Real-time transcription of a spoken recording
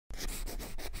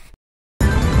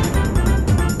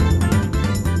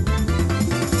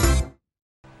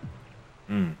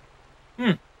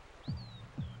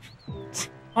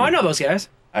Oh, I know those guys.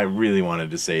 I really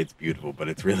wanted to say it's beautiful, but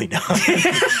it's really not.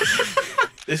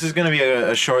 This is going to be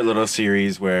a short little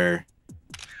series where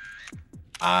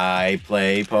I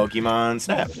play Pokemon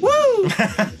Snap. Woo!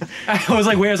 I was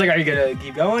like, wait, I was like, are you gonna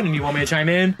keep going? And you want me to chime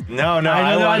in? No,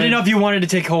 I didn't know if you wanted to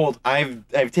take hold.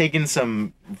 I've taken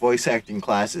some voice acting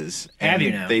classes. Have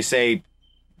you now? They say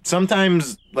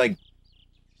sometimes like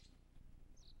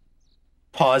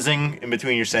pausing in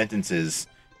between your sentences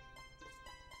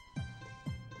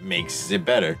makes it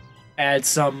better. Add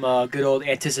some good old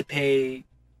anticipate.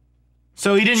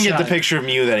 So he didn't get the picture of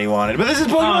Mew that he wanted, but this is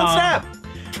Pokemon Snap!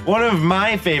 One of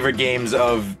my favorite games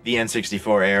of the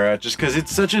N64 era, just because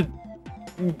it's such a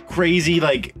crazy,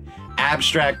 like,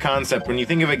 abstract concept. When you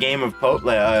think of a game of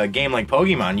a game like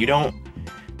Pokemon, you don't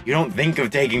think of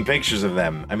taking pictures of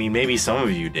them. I mean, maybe some of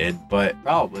you did, but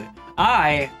probably.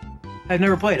 I have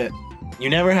never played it. You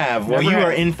never have. Well, you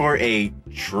are in for a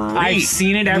treat. I've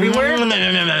seen it everywhere.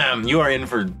 You are in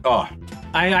for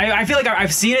I feel like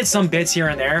I've seen it some bits here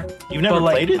and there. You've never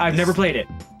played it? I've never played it.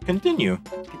 Continue.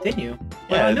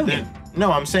 Yeah,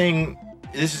 no, I'm saying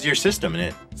this is your system, and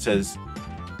it says,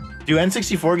 do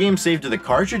N64 games save to the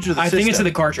cartridge or the system? I think it's to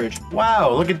the cartridge.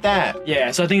 Wow, look at that.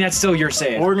 Yeah, so I think that's still your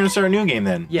save. Well, we're gonna start a new game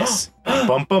then. Yes. Bum,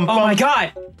 bum, bum. Oh my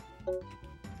god!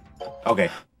 Okay.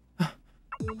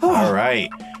 All right.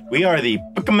 We are the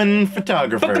Pokemon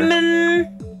photographer.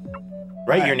 Pokemon!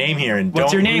 Write your name here and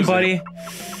What's don't your name, lose buddy?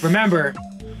 it. Remember.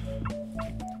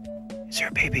 It's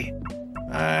your baby.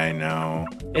 I know.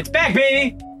 It's back,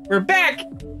 baby! We're back!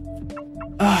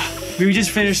 We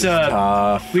just finished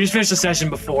a session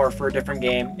before for a different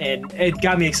game, and it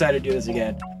got me excited to do this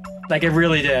again. Like, it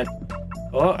really did.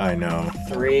 Oh, I know.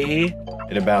 3.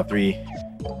 At about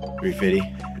 350.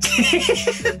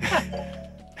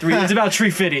 It's about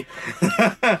 350.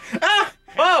 Ah!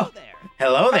 Oh!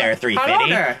 Hello there, 350. Hello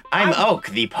there. I'm Oak,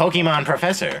 the Pokemon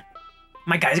professor.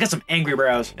 My guy's got some angry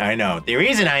brows. I know. The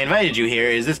reason I invited you here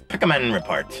is this Pokemon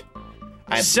report.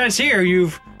 It says here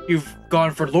you've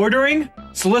gone for loitering,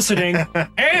 soliciting,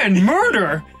 and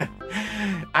murder.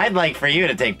 I'd like for you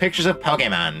to take pictures of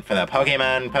Pokemon for the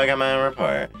Pokemon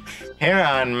report. Here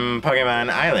on Pokemon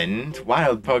Island,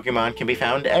 wild Pokemon can be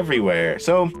found everywhere.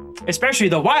 So, especially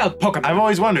the wild Pokemon. I've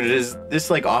always wondered, is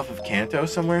this like off of Kanto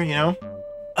somewhere, you know?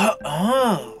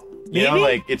 Maybe? You know,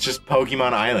 like it's just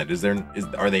Pokemon Island.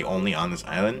 Are they only on this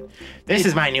island? This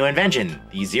is my new invention,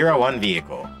 the 01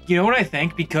 vehicle. You know what I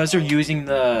think? Because they're using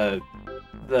the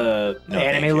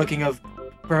anime looking of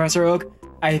Professor Oak,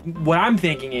 what I'm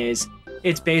thinking is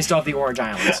it's based off the Orange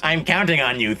Islands. I'm counting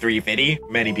on you, 350.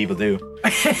 Many people do.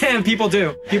 People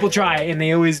do. People try, and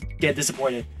they always get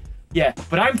disappointed. Yeah,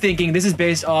 but I'm thinking this is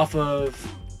based off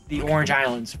of the Orange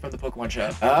Islands from the Pokemon show.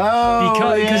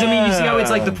 Oh, because I mean, you see how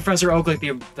it's like the Professor Oak, like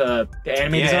the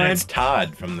anime design. Yeah, it's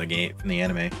Todd from the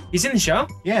anime. He's in the show.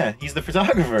 Yeah, he's the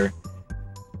photographer.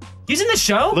 He's in the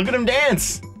show. Look at him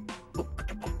dance.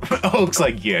 Oak's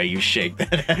like, yeah, you shake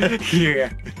that.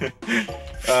 Yeah.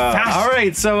 All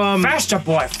right, so faster,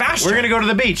 boy, faster. We're gonna go to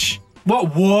the beach.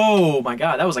 Whoa, my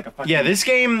God, that was like a fucking. Yeah, this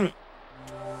game.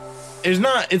 It's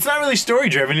not really story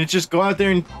driven. It's just go out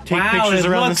there and take pictures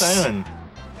around this island.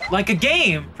 Like a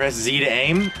game. Press Z to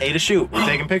aim, A to shoot. We're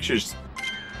taking pictures.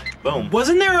 Boom.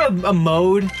 Wasn't there a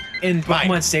mode in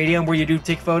Pokemon Stadium where you do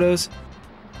take photos?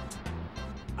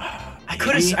 I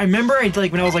remember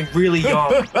when I was like really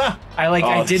young.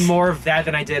 I did more of that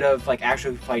than I did of like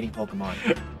actually fighting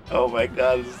Pokemon. Oh my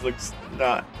God, this looks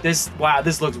not. This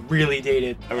looks really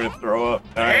dated. I'm gonna throw up.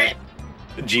 All right.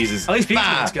 Jesus. At least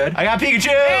Pikachu looks good. I got Pikachu!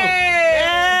 Hey!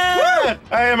 Yeah!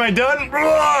 Am I done?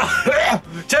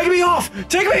 Take me off!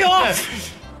 Take me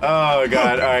off! Oh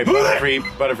God! All right, Butterfree.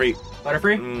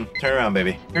 Butterfree? Turn around,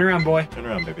 baby. Turn around, boy. Turn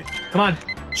around, baby. Come on,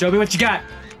 show me what you got.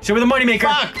 Show me the moneymaker.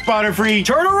 Fuck, Butterfree.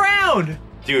 Turn around,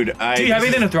 dude. Do you have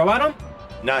anything to throw at him?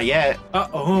 Not yet.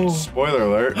 Spoiler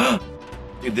alert.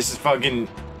 Dude, this is fucking.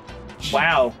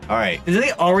 Wow. All right. Does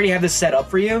they already have this set up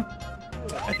for you?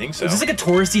 I think so. Is this like a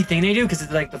touristy thing they do? Because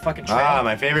it's like the fucking trail. Ah,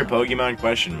 my favorite Pokemon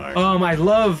question mark. I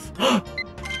love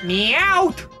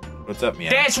Meowth. What's up, Meowth?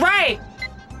 That's right.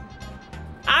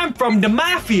 I'm from the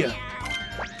Mafia.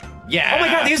 Yeah. Oh my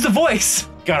God, here's the voice.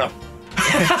 Gotta.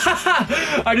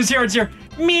 I just hear it's here.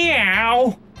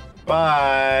 Meow.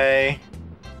 Bye.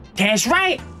 That's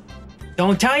right.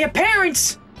 Don't tell your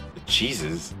parents.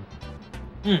 Jesus.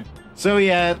 So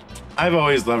yeah, I've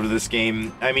always loved this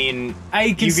game. I mean,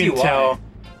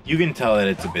 you can tell that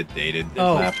it's a bit dated.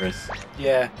 Lapras.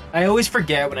 Yeah, I always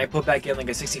forget when I put back in like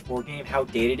a 64 game how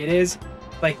dated it is.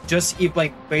 Like just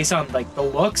based on like the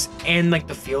looks and like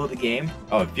the feel of the game.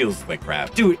 Oh, it feels like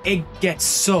crap. Dude, it gets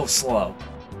so slow.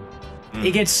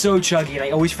 It gets so chuggy, and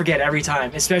I always forget every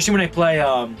time, especially when I play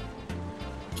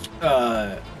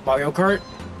Mario Kart.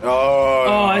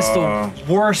 Oh, it's the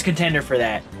worst contender for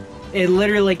that. It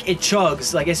literally, like, it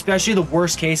chugs. Like, especially the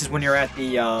worst case is when you're at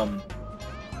the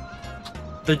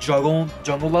jungle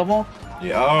level.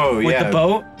 Yeah. Oh, yeah. With the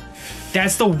boat.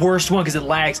 That's the worst one because it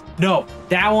lags. No,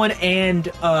 that one and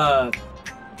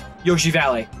Yoshi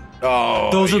Valley. Oh,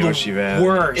 those are Yoshi the Valley.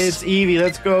 worst. It's Eevee.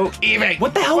 Let's go, Eevee.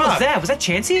 What the hell was that? Was that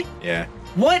Chansey? Yeah.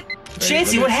 What?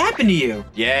 Chansey, what happened to you?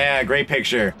 Yeah, great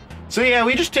picture. So yeah,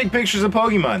 we just take pictures of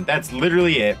Pokemon. That's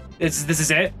literally it. This is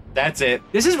it? That's it.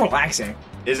 This is relaxing.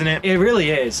 Isn't it? It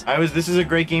really is. This is a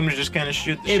great game to just kind of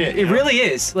shoot the shit. It really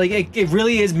is. Like, it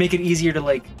really is make it easier to,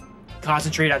 like,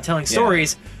 concentrate on telling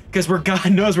stories, because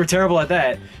God knows we're terrible at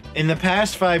that. In the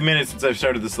past 5 minutes since I've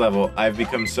started this level, I've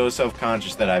become so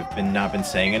self-conscious that I've not been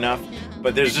saying enough.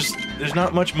 But there's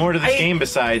not much more to this game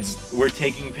besides we're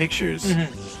taking pictures.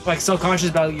 Like, self-conscious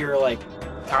about your, like,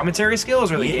 commentary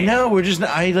skills or the game? No, we're just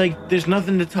there's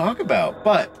nothing to talk about.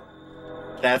 But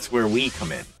that's where we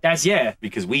come in.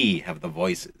 Because we have the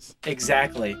voices.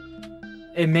 Exactly.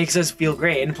 It makes us feel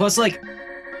great. And plus, like,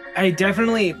 I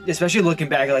definitely, especially looking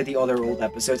back at, like, the other old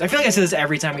episodes, I feel like I say this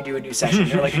every time we do a new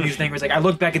session, or, like, a new thing, where it's like, I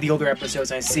look back at the older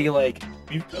episodes and I see, like,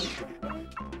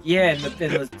 yeah, in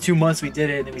the 2 months we did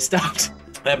it and then we stopped.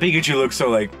 That Pikachu looks so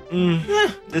like,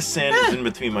 this sand is in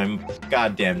between my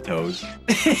goddamn toes.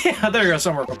 I thought you were going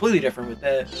somewhere completely different with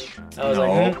that. I was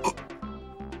like,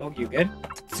 oh, you good?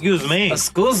 Excuse me.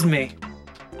 Excuse me.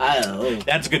 Oh.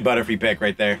 That's a good Butterfree pick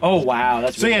right there. Oh, wow.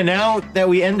 That's so, yeah, now that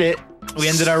we ended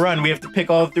our run. We have to pick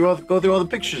go through all the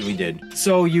pictures we did.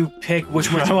 So you pick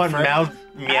which one? I want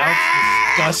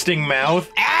disgusting mouth,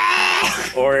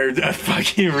 or a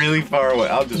fucking really far away.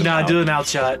 I'll do the mouth. Do the mouth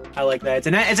shot. I like that.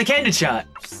 It's a candid shot.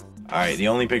 All right, the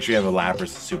only picture you have of Lapras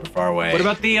is super far away. What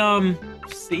about the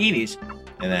Eevees?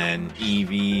 And then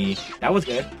Eevee. That was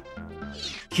good.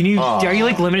 Can you? Are you,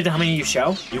 like, limited to how many you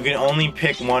show? You can only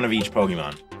pick one of each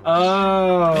Pokemon.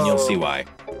 Oh. And you'll see why.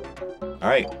 All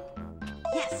right.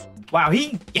 Yes. Wow,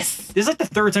 yes! This is like the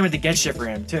third time I had to get shit for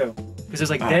him, too. Because there's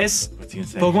like this, what's he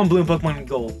gonna say? Pokemon Blue and Pokemon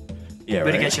Gold. Yeah, right.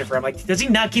 But to get shit for him. Like, does he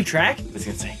not keep track? What's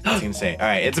he gonna say? What's he gonna say?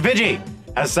 Alright, it's a Pidgey!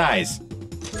 How's size?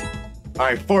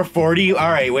 Alright, 440.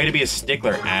 Alright, way to be a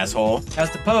stickler, asshole. How's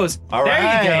the pose?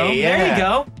 Alright, there you go. Yeah. There you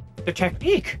go. The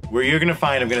technique. Where you're gonna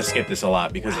find I'm gonna skip this a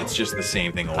lot because it's just the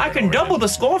same thing over I can double the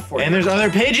score for you. And there's other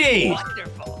Pidgey!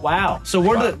 Wonderful. Wow. So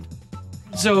what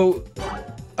So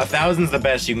 1,000's the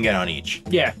best you can get on each.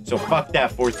 Yeah. So fuck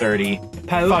that 430.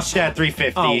 Pose. Fuck that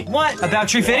 350. Oh, what? About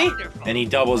 350? And he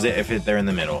doubles it if they're in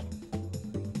the middle.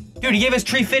 Dude, he gave us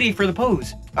 350 for the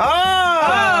pose. Oh!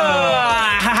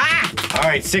 Ha-ha!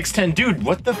 Alright, 610. Dude,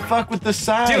 what the fuck with the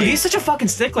size? Dude, he's such a fucking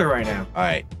stickler right now.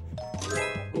 Alright.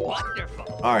 Wonderful.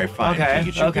 Alright, fine. Okay,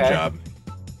 Pikachu, good job.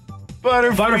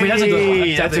 Butterfree, that's a good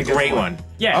one. That's a great one.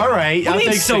 Yeah. Alright, I'll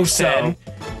take 610.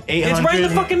 800. It's right in the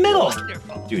fucking middle.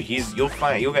 Dude, you'll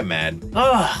get mad.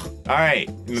 Ugh. Alright.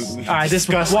 Alright, this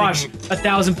wash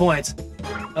 1,000 points.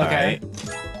 Okay.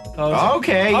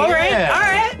 Okay.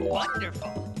 Alright. Wonderful.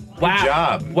 Wow. Good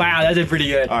job. Wow, that did pretty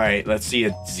good. Alright, let's see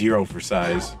a 0 for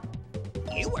size.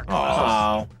 You were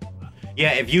Oh.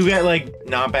 Yeah, if you get, like,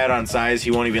 not bad on size, he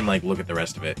won't even, like, look at the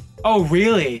rest of it. Oh,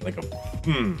 really? Like a,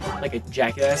 Like a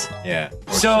jackass? Yeah.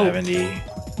 Or so, 70.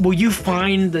 Will you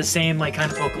find the same, like,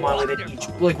 kind of Pokemon within each?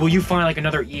 Like, will you find, like,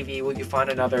 another Eevee? Will you find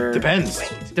another? Depends.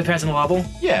 Depends on the level?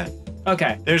 Yeah.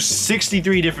 Okay. There's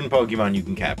 63 different Pokemon you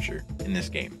can capture in this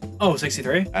game. Oh,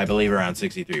 63? I believe around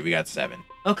 63. We got 7.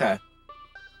 Okay.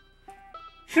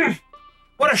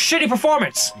 What a shitty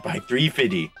performance! By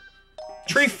 350.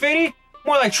 Tree fitty?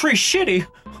 More like tree shitty.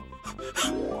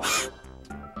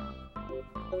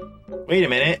 Wait a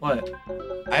minute. What?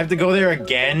 I have to go there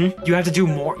again? You have to do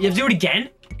more? You have to do it again?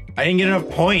 I didn't get enough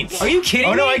points. Are you kidding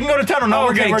me? Oh, no, I can go to tunnel. No,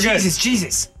 we're good, we're good.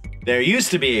 Jesus. There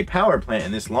used to be a power plant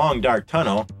in this long, dark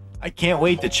tunnel. I can't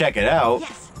wait to check it out.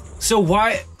 So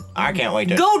why? I can't wait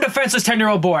to... Go, defenseless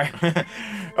 10-year-old boy.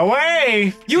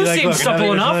 Away! You seem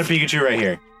supple enough. Another Pikachu right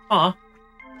here. Huh?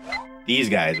 These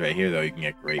guys right here, though, you can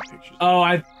get great pictures. Oh,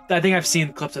 I think I've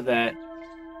seen clips of that.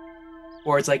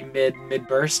 Or it's like mid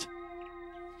burst.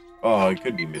 Oh, it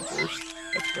could be mid-burst.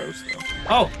 That's gross, though.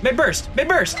 Oh, mid-burst!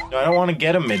 Mid-burst! No, I don't want to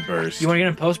get a mid-burst. You want to get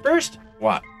him post-burst?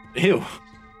 What? Ew.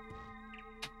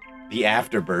 The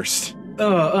after-burst.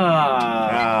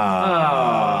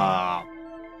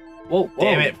 Whoa.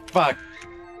 Damn it. Fuck.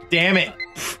 Damn it.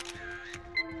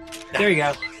 There you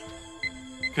go.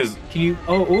 Because... Can you...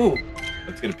 Oh, ooh.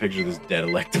 Let's get a picture of this dead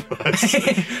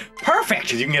Electabuzz. Perfect!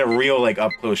 Because you can get a real, like,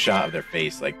 up-close shot of their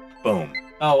face. Like, boom.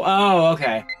 Oh,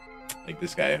 okay. Like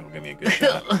this guy will give me a good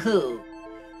shot.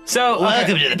 So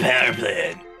Welcome to the power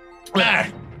plant.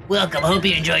 Welcome. Hope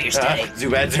you enjoy your stay.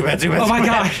 Zubat. oh my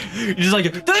god! You're just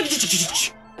like,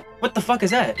 what the fuck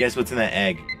is that? Guess what's in that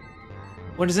egg?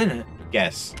 What is in it?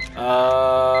 Guess.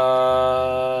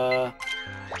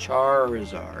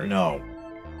 Charizard. No.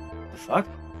 The fuck?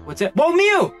 What's it? Whoa,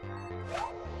 Mew!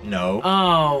 No.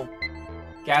 Oh.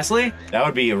 Ghastly? That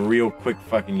would be a real quick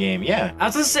fucking game. Yeah. I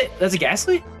was gonna say, that's a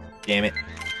Ghastly? Damn it.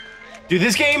 Dude,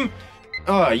 this game...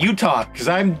 Oh, you talk, because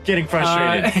I'm getting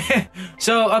frustrated.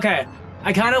 So, okay.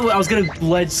 I was gonna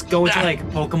let's go into like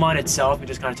Pokemon itself and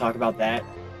just kind of talk about that.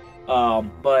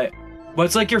 But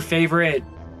what's like your favorite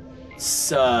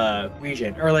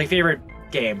region? Or like favorite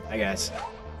game, I guess?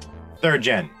 Third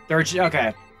gen.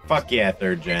 Okay. Fuck yeah,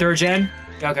 third gen. Third gen?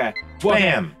 Okay. Well,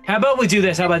 Bam! How about we do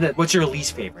this? How about this? What's your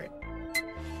least favorite?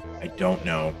 I don't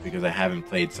know, because I haven't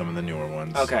played some of the newer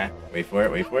ones. Okay. Wait for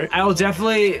it. I will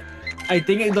definitely... I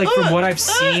think, like, from what I've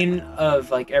seen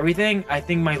of, like, everything, I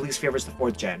think my least favorite is the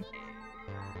 4th gen.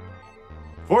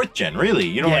 4th gen, really?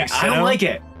 You don't like Sinnoh? I don't like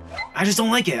it. I just don't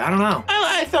like it. I don't know.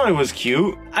 I thought it was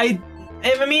cute. I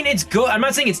mean, it's good. I'm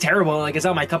not saying it's terrible. Like, it's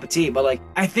not my cup of tea. But, like,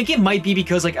 I think it might be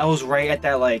because, like, I was right at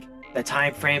that, like, the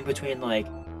time frame between, like,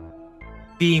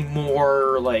 being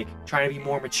more, like, trying to be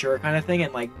more mature kind of thing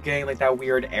and, like, getting, like, that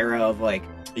weird era of, like...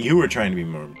 You were trying to be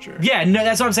more mature. Yeah, no,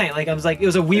 that's what I'm saying. Like, I was like, it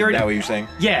was a weird... Is that what you're saying?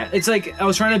 Yeah, it's like, I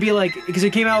was trying to be, like... Because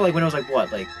it came out, like, when I was, like,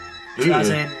 what? Like,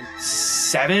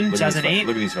 2007? 2008?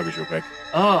 Look at these fuckers real quick.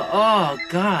 Oh,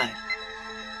 God.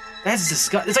 That's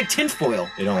disgusting. It's like tinfoil.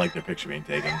 They don't like their picture being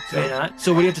taken. So. They not?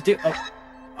 So what do you have to do?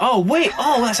 Oh, wait.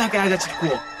 Oh, that's okay. That's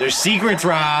cool. They're secrets,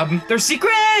 Rob. They're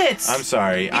secrets! I'm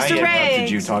sorry. I Easter interrupted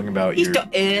eggs. you talking about your Easter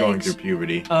eggs. going through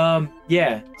puberty.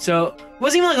 Yeah. So, it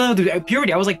wasn't even like going through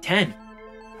puberty. I was like 10.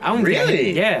 I was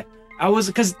Really? Yeah. I was,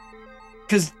 because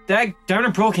that Diamond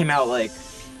and Pearl came out like...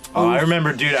 Oh, I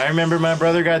remember, dude. I remember my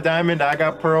brother got Diamond, I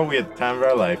got Pearl. We had the time of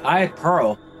our life. I had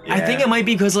Pearl. Yeah. I think it might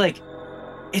be because, like,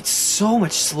 it's so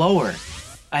much slower.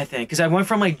 I think because I went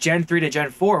from like Gen 3 to Gen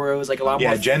 4 where it was like a lot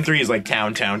more. Yeah, Gen 3 is like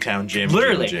town, gym.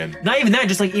 Literally, gym. Not even that.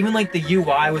 Just like even like the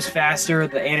UI was faster,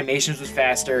 the animations was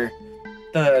faster,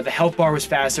 the health bar was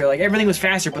faster. Like everything was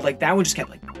faster, but like that one just kept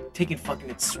like taking fucking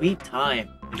its sweet time.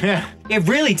 Yeah, it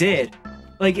really did.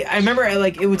 Like I remember,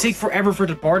 like it would take forever for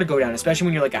the bar to go down, especially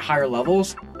when you're like at higher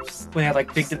levels, when they have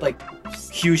like big, like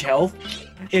huge health.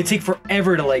 It'd take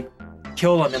forever to like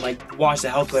kill them and like watch the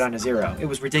health go down to 0. It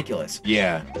was ridiculous.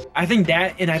 Yeah. I think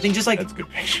that, and I think just like that's a good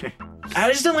picture. I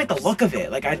just didn't like the look of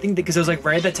it. Like I think because it was like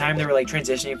right at the time they were like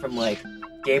transitioning from like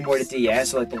Game Boy to DS,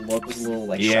 so like the look was a little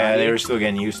like yeah, shoddy. they were still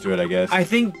getting used to it, I guess. I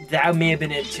think that may have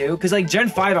been it too, because like Gen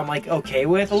 5 I'm like okay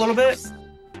with a little bit,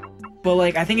 but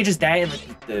like I think it's just that and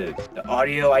like the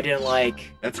audio I didn't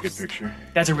like. That's a good picture.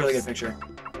 That's a really good picture.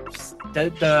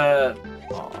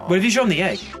 What if you show him the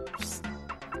egg?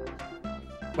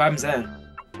 What happens then?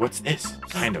 What's this?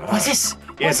 Kind of. What's this?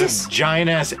 Yeah, What's it's this? a giant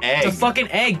ass egg. It's a fucking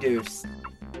egg, dude.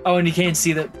 Oh, and you can't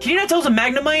see the. Can you not tell it's a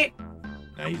Magnemite?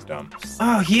 Nah, he's dumb.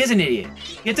 Oh, he is an idiot.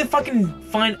 You have to fucking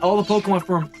find all the Pokemon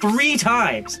for him 3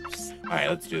 times. All right,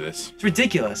 let's do this. It's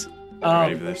ridiculous.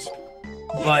 Ready for this?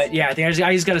 But yeah, I think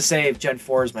I just gotta say Gen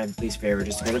 4 is my least favorite.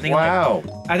 Just because I think. Wow.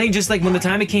 Like, I think just like when the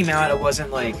time it came out, it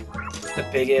wasn't like the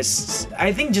biggest.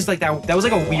 I think just like that was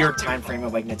like a weird time frame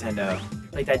of like Nintendo,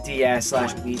 like that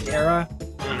DS/Wii era.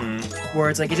 Where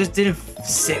it's like it just didn't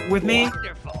sit with me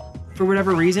for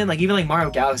whatever reason. Like even like Mario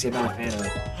Galaxy, I'm not a fan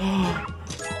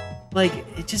of. Like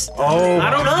it just. Oh, I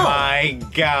don't know. My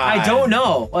God. I don't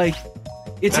know. Like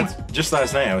it's like, just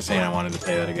last night I was saying I wanted to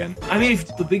play that again. I mean,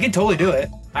 we can totally do it.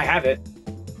 I have it.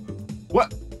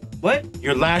 What? What?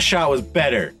 Your last shot was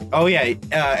better. Oh yeah.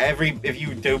 If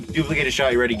you duplicate a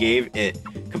shot you already gave, it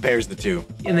compares the 2.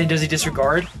 And then does he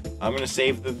disregard? I'm gonna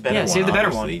save the better one. Yeah, save the better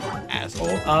one.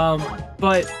 Asshole.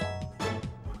 But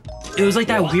it was like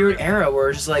that weird era where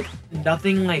it's just like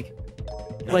nothing made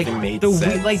the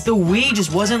sense. Wii, like the Wii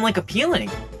just wasn't like appealing.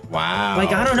 Wow.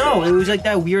 Like I don't know, it was like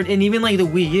that weird, and even like the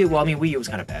Wii U. Well, I mean Wii U was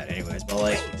kind of bad anyways, but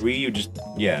like Wii U just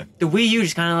yeah. The Wii U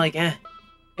just kind of like eh.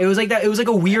 It was like that. It was like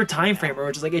a weird time frame where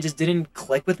it just like it just didn't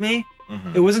click with me.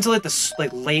 It wasn't until like the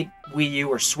late Wii U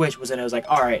or Switch was when I was like,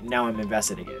 all right, now I'm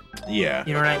invested again. Yeah.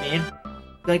 You know what I mean?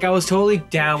 Like I was totally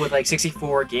down with like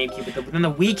 64, GameCube, but then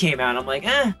the Wii came out, and I'm like,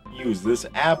 eh. Use this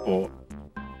apple.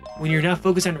 When you're not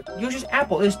focused on use this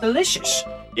apple, it's delicious.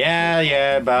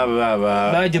 Yeah, blah blah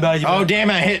blah. Oh damn!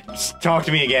 I hit. Talk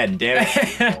to me again. Damn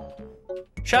it.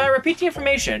 Shall I repeat the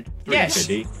information? Yes.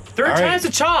 3rd time's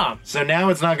a charm. So now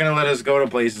it's not gonna let us go to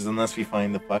places unless we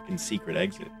find the fucking secret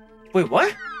exit. Wait,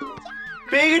 what?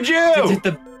 Pikachu!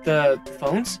 The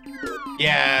phones?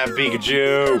 Yeah,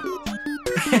 Pikachu.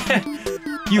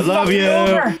 You I love fucking you.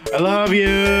 ogre. I love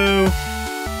you.